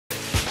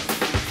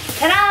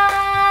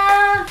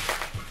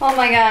Oh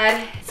my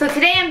god. So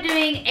today I'm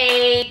doing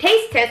a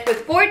taste test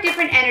with 4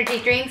 different energy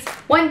drinks.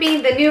 One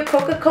being the new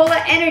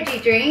Coca-Cola Energy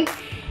Drink.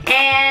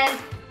 And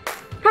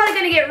probably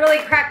gonna get really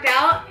cracked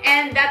out.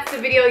 And that's the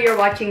video you're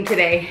watching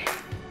today.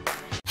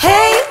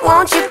 Hey,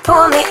 won't you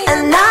pour me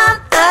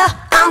another?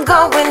 I'm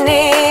going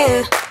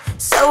in.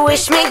 So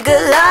wish me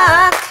good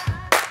luck.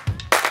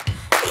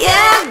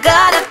 Yeah,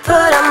 gotta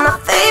put on my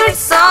favorite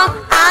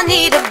song. I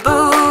need a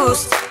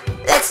boost.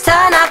 Let's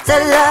turn up the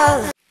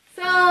love.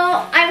 So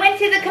I went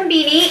to the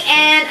Conveni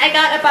and I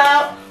got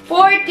about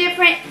 4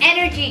 different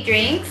energy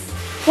drinks.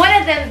 One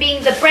of them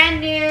being the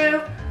brand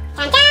new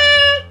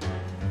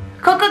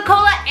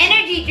Coca-Cola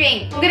Energy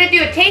Drink. I'm gonna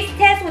do a taste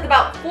test with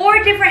about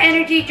 4 different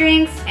energy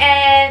drinks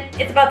and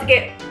it's about to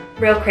get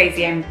real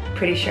crazy, I'm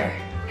pretty sure.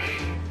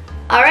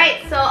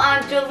 Alright, so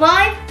on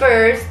July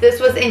 1st, this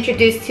was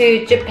introduced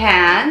to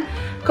Japan.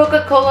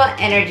 Coca-Cola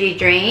Energy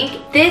Drink.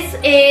 This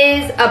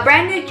is a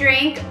brand new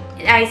drink.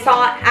 I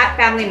saw it at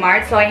Family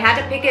Mart, so I had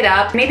to pick it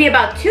up. Maybe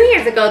about 2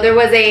 years ago, there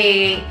was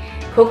a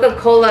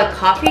Coca-Cola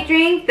coffee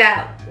drink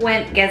that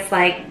gets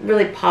like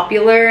really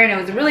popular and it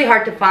was really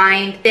hard to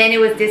find. Then it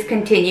was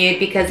discontinued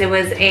because it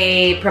was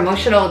a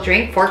promotional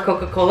drink for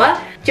Coca-Cola.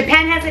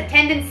 Japan has a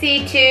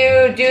tendency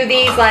to do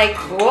these like,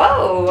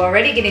 whoa,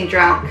 already getting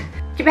drunk.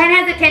 Japan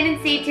has a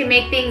tendency to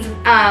make things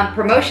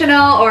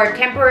promotional or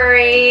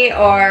temporary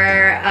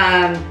or,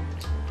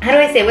 how do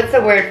I say, what's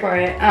the word for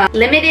it?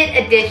 Limited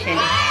edition.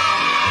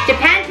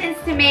 Japan tends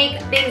to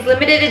make things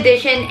limited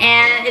edition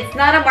and it's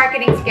not a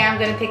marketing scam. I'm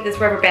gonna take this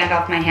rubber band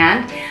off my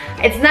hand.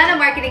 It's not a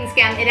marketing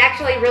scam. It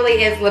actually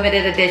really is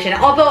limited edition.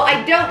 Although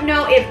I don't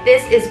know if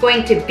this is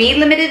going to be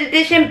limited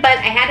edition, but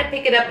I had to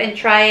pick it up and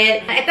try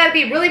it. I thought it'd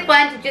be really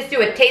fun to just do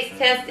a taste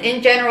test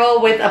in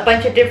general with a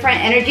bunch of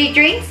different energy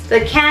drinks.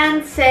 The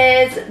can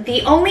says,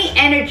 the only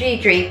energy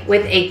drink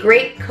with a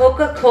great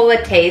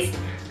Coca-Cola taste,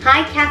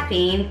 high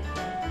caffeine,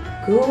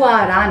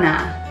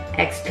 guarana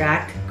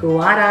extract,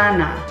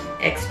 guarana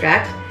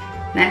extract.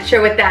 Not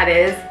sure what that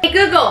is. Hey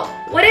Google,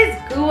 what is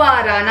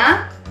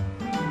guarana?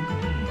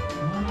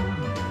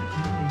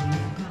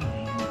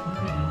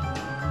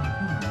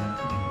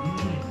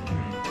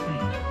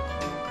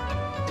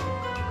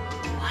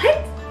 What?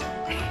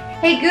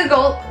 Hey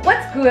Google,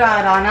 what's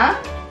guarana?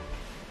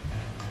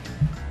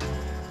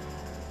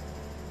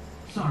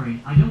 Sorry,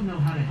 I don't know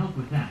how to help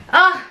with that.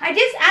 Oh, I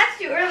just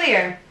asked you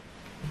earlier.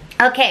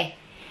 Okay.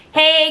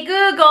 Hey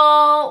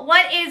Google,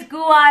 what is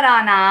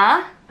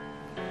guarana?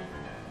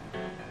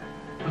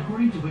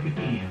 According to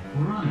Wikipedia,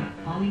 guarana,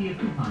 Polynia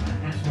cupana,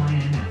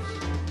 SYNS.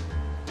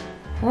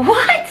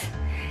 What?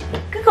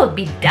 Google would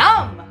be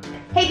dumb.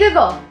 Hey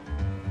Google,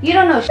 you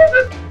don't know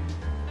shit.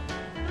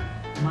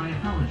 My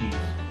apologies,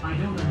 I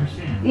don't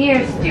understand.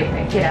 You're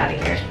stupid, get out of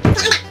here.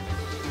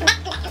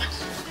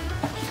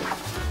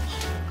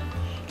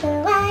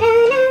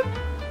 Guarana,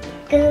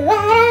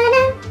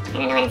 guarana. I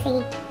don't know what I'm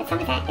singing. What song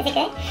is that? Is it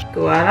good?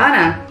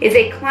 Guarana is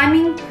a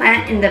climbing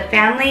plant in the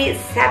family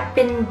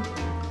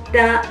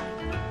Sapindaceae.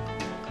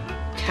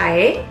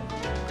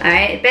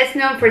 Alright, best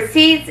known for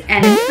seeds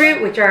and its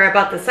fruit, which are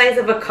about the size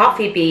of a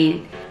coffee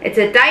bean. It's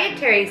a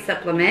dietary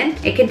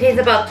supplement. It contains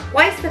about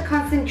twice the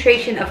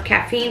concentration of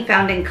caffeine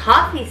found in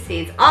coffee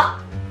seeds.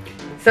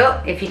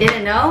 So if you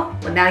didn't know,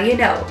 well now you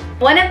know.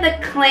 One of the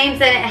claims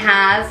that it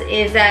has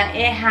is that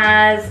it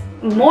has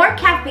more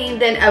caffeine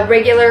than a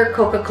regular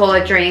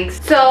Coca-Cola drink.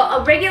 So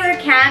a regular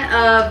can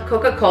of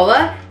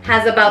Coca-Cola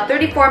has about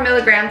 34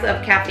 milligrams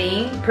of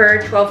caffeine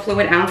per 12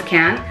 fluid ounce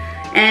can.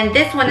 And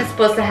this one is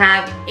supposed to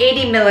have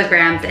 80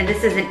 milligrams and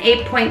this is an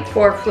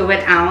 8.4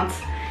 fluid ounce.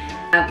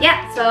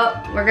 Yeah, so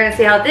we're gonna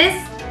see how this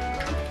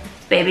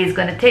baby's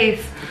gonna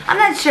taste. I'm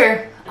not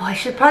sure. Oh, I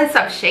should probably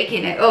stop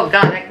shaking it. Oh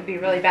god, that could be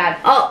really bad.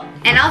 Oh,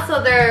 and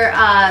also their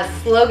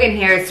slogan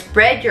here is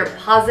spread your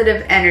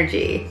positive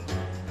energy.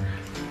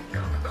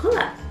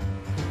 Coca-Cola.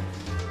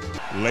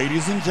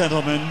 Ladies and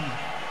gentlemen,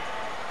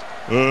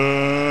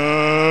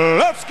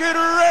 let's get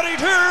ready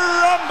to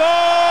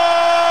rumble!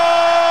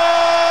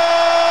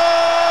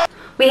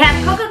 We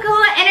have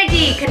Coca-Cola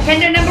Energy,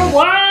 contender number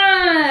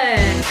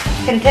 1.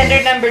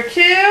 Contender number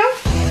 2,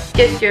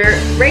 just your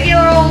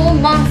regular old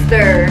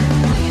Monster.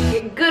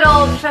 Your good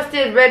old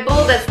trusted Red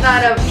Bull that's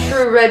not a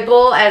true Red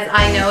Bull as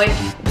I know it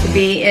to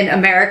be in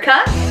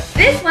America.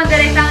 This one that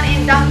I found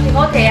in Don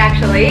Quixote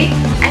actually,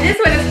 and this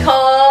one is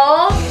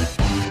called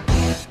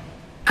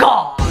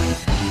God.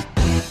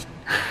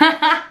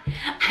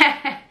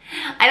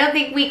 I don't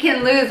think we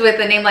can lose with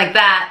a name like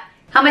that.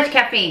 How much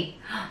caffeine?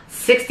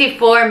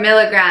 64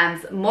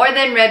 milligrams, more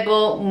than Red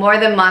Bull, more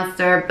than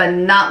Monster, but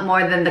not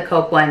more than the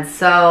Coke one.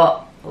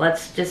 So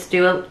let's just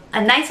do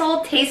a nice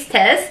old taste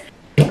test.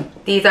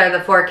 These are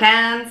the 4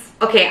 cans.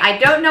 Okay, I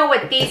don't know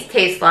what these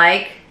taste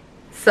like,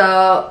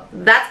 so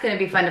that's gonna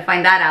be fun to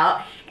find that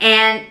out.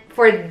 And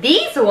for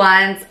these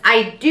ones,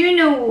 I do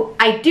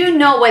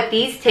know what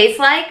these taste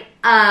like.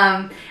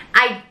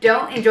 I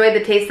don't enjoy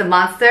the taste of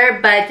Monster,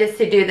 but just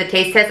to do the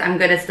taste test, I'm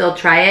gonna still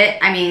try it.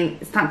 I mean,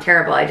 it's not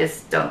terrible, I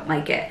just don't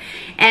like it.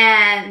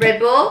 And Red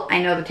Bull, I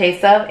know the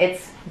taste of,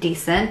 it's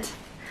decent.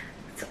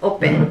 Let's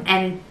open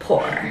and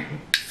pour.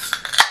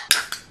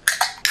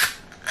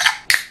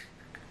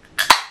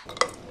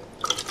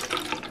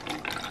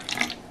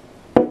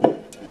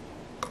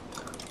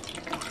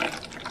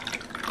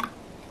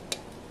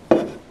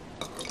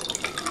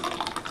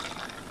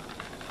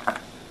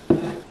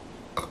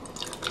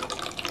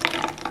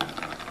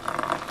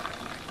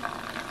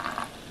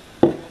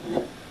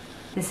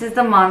 This is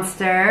the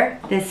Monster.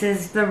 This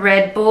is the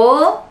Red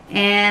Bull.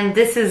 And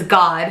this is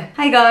God.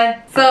 Hi,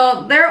 God.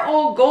 So they're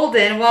all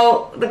golden.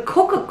 Well, the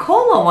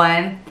Coca-Cola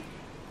one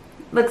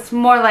looks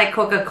more like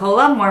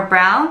Coca-Cola, more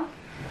brown.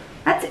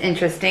 That's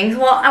interesting.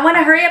 Well, I want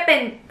to hurry up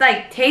and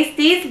like taste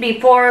these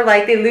before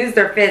like they lose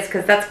their fizz,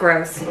 because that's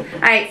gross.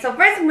 Alright, so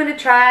first I'm going to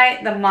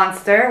try the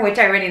Monster, which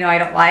I already know I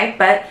don't like,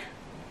 but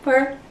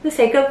for the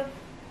sake of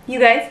you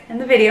guys and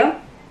the video.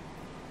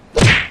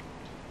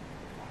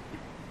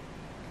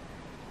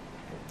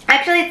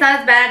 Actually, it's not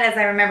as bad as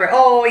I remember.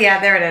 Oh yeah,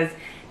 there it is.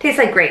 Tastes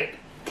like grape.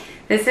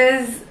 This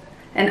is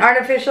an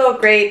artificial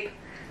grape,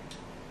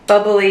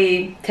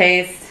 bubbly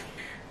taste.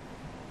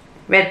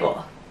 Red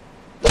Bull.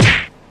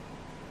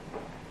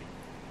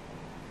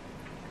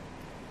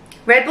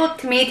 Red Bull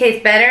to me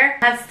tastes better.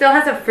 It still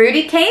has a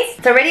fruity taste.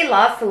 It's already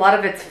lost a lot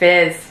of its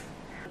fizz.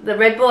 The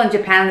Red Bull in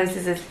Japan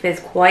loses its fizz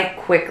quite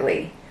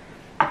quickly.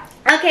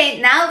 Okay,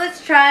 now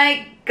let's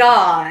try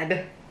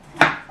God.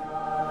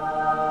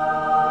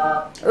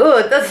 Ooh,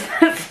 it does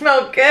not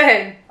smell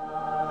good.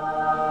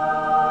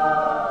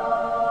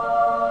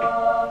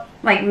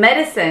 Like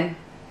medicine.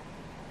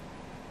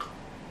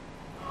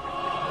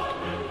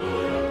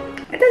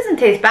 It doesn't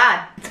taste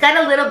bad. It's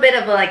got a little bit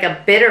of like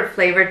a bitter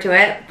flavor to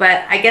it,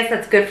 but I guess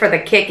that's good for the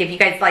kick. If you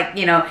guys like,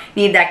 you know,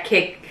 need that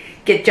kick,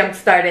 get jump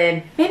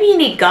started. Maybe you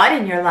need God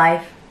in your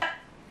life.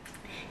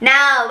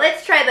 Now,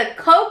 let's try the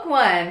Coke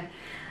one.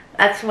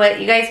 That's what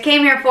you guys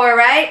came here for,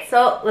 right?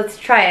 So, let's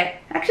try it.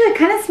 Actually, it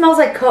kind of smells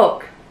like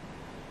Coke.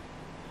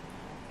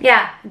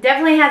 Yeah, it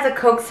definitely has a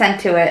Coke scent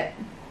to it.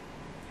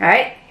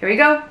 Alright, here we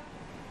go.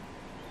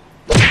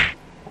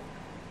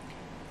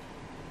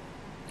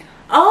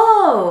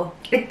 Oh,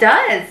 it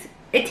does.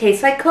 It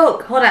tastes like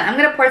Coke. Hold on, I'm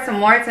gonna pour some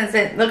more since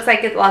it looks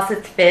like it lost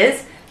its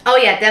fizz. Oh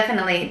yeah,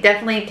 definitely.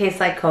 Definitely tastes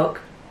like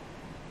Coke.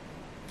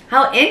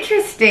 How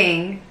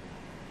interesting.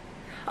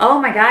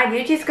 Oh my god,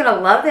 Yuji's gonna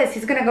love this.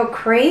 He's gonna go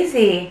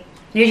crazy.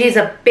 Yuji's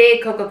a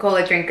big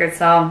Coca-Cola drinker,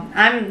 so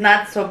I'm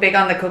not so big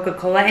on the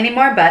Coca-Cola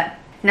anymore, but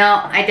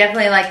no, I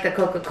definitely like the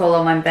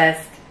Coca-Cola one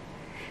best.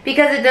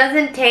 Because it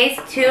doesn't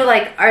taste too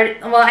like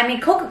well, I mean,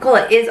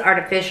 Coca-Cola is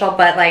artificial,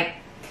 but like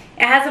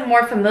it has a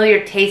more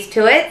familiar taste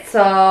to it,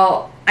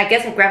 so I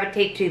guess I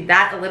gravitate to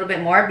that a little bit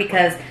more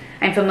because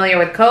I'm familiar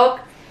with Coke.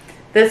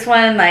 This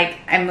one, like,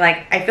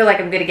 I feel like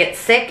I'm gonna get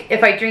sick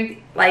if I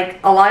drink like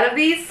a lot of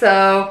these,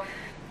 so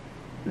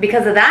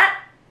because of that,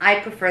 I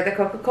prefer the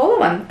Coca-Cola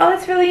one. Oh,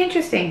 that's really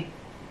interesting.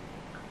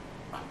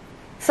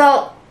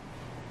 So,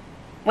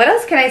 what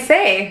else can I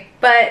say?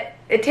 But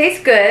it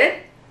tastes good.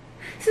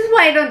 This is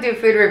why I don't do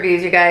food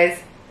reviews, you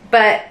guys.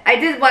 But I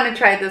did want to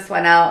try this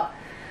one out.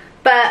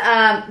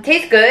 But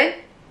tastes good.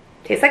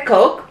 Tastes like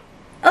Coke.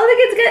 Oh, look,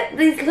 it's got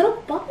these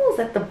little bubbles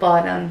at the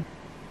bottom.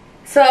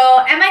 So,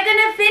 am I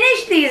gonna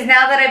finish these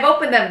now that I've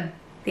opened them?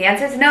 The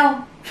answer is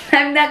no.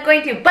 I'm not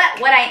going to. But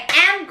what I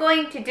am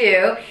going to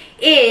do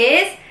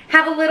is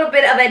have a little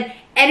bit of an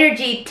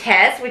energy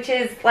test, which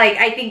is like,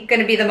 I think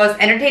gonna be the most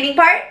entertaining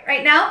part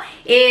right now,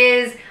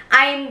 is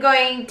I'm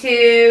going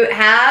to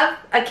have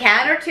a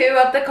can or two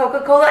of the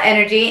Coca-Cola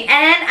Energy,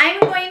 and I'm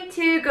going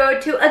to go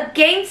to a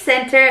game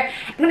center.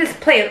 I'm gonna just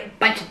play a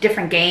bunch of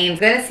different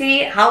games. I'm gonna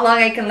see how long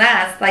I can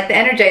last, like the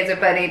Energizer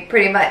Bunny,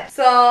 pretty much.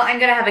 So I'm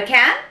gonna have a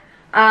can,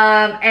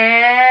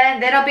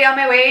 and then I'll be on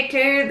my way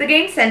to the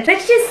game center.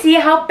 Let's just see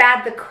how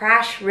bad the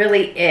crash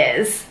really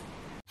is.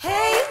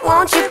 Hey,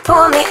 won't you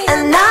pour me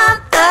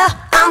another?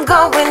 I'm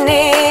going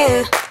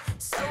in.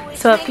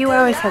 So a few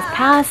hours has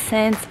passed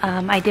since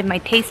I did my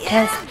taste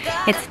test.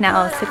 It's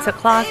now 6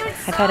 o'clock.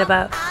 I've had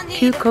about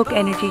 2 Coke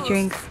energy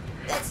drinks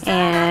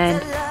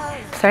and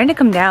it's starting to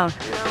come down.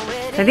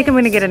 I think I'm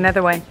gonna get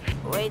another one.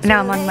 Now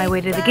I'm on my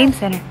way to the game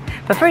center.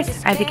 But first,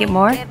 I have to get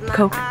more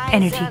Coke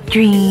energy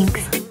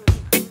drinks.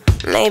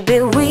 Maybe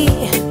we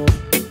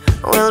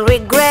will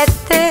regret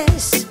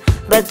this,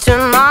 but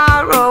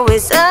tomorrow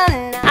is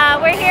another.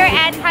 We're here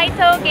at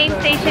Taito Game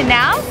Station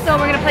now, so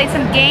we're gonna play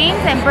some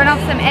games and burn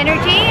off some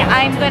energy.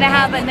 I'm gonna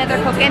have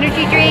another Coke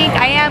energy drink.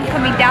 I am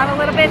coming down a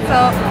little bit, so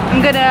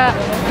I'm gonna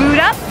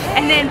boot up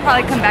and then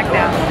probably come back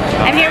down.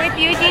 I'm here with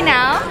Yuji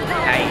now.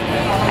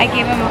 I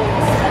gave him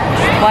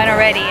one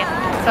already,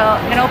 so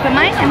I'm gonna open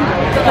mine and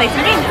play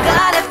some games.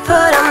 Gotta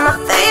put on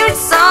my favorite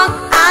song.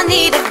 I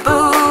need a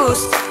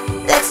boost.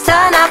 Let's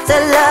turn up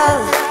the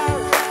love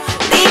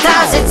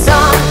because it's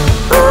on.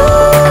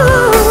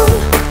 Ooh,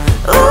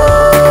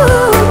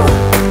 ooh,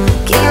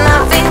 keep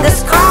my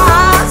fingers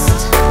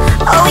crossed.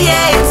 Oh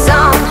yeah, it's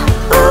on.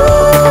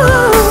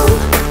 Ooh,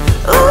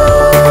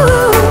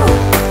 ooh,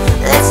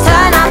 let's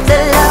turn up the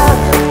love.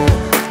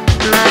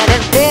 Might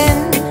have been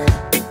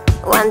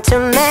one too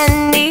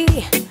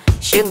many.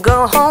 Should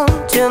go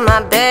home to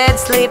my bed,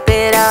 sleep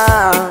it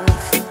off,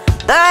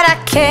 but I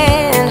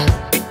can't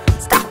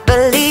stop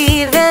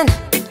believing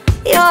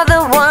you're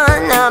the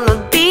one I'ma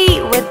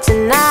be with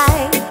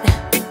tonight.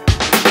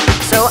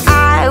 So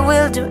I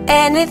will do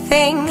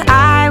anything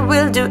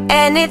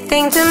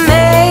to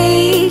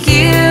make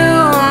you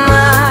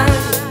mine.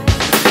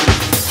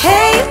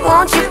 Hey,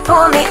 won't you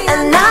pour me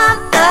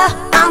another?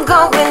 I'm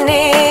going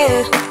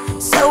in.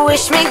 So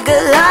wish me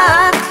good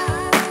luck.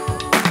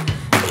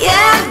 Yeah,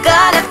 I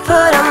gotta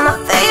put on my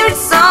favorite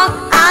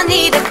song. I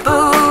need a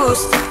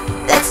boost.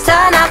 Let's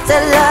turn up the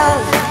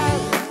love.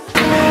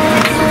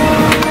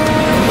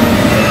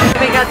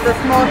 We got the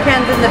small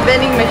cans in the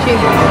vending machine.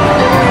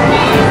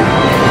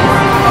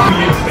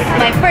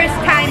 My first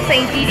time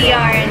playing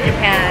DDR in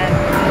Japan.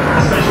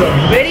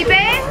 Ready,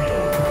 babe?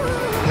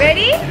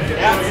 Ready?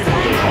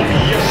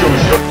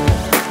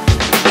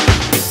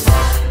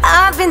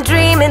 I've been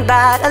dreaming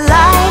about a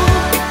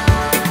life,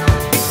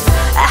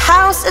 a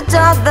house, a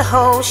dog, the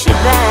whole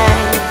shebang.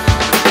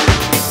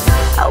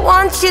 I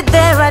want you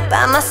there right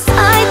by my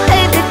side,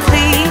 baby,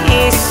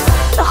 please,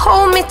 to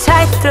hold me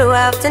tight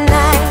throughout the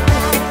night.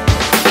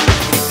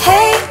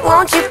 Hey,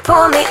 won't you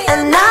pour me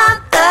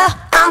another?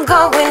 I'm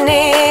going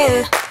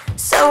in,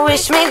 so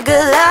wish me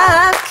good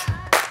luck.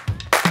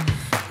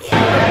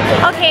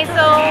 Okay,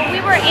 so we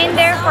were in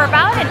there for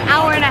about an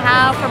hour and a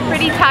half. We're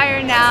pretty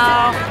tired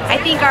now. I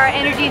think our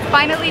energy is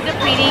finally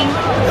depleting.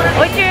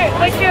 What's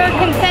your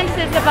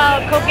consensus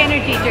about Coke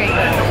Energy Drink?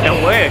 It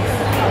works.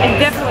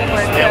 It definitely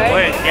works, It right?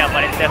 works, yeah,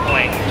 but it's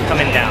definitely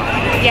coming down.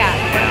 Yeah,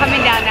 we're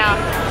coming down now.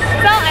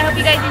 So I hope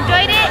you guys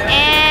enjoyed it,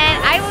 and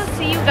I will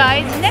see you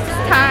guys next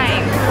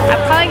time. I'm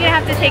probably gonna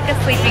have to take a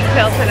sleeping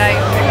pill tonight.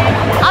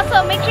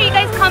 Also, make sure you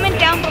guys comment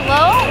down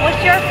below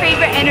what's your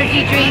favorite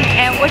energy drink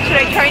and what should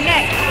I try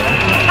next.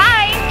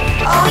 Bye!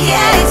 Oh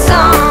yeah, it's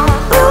on.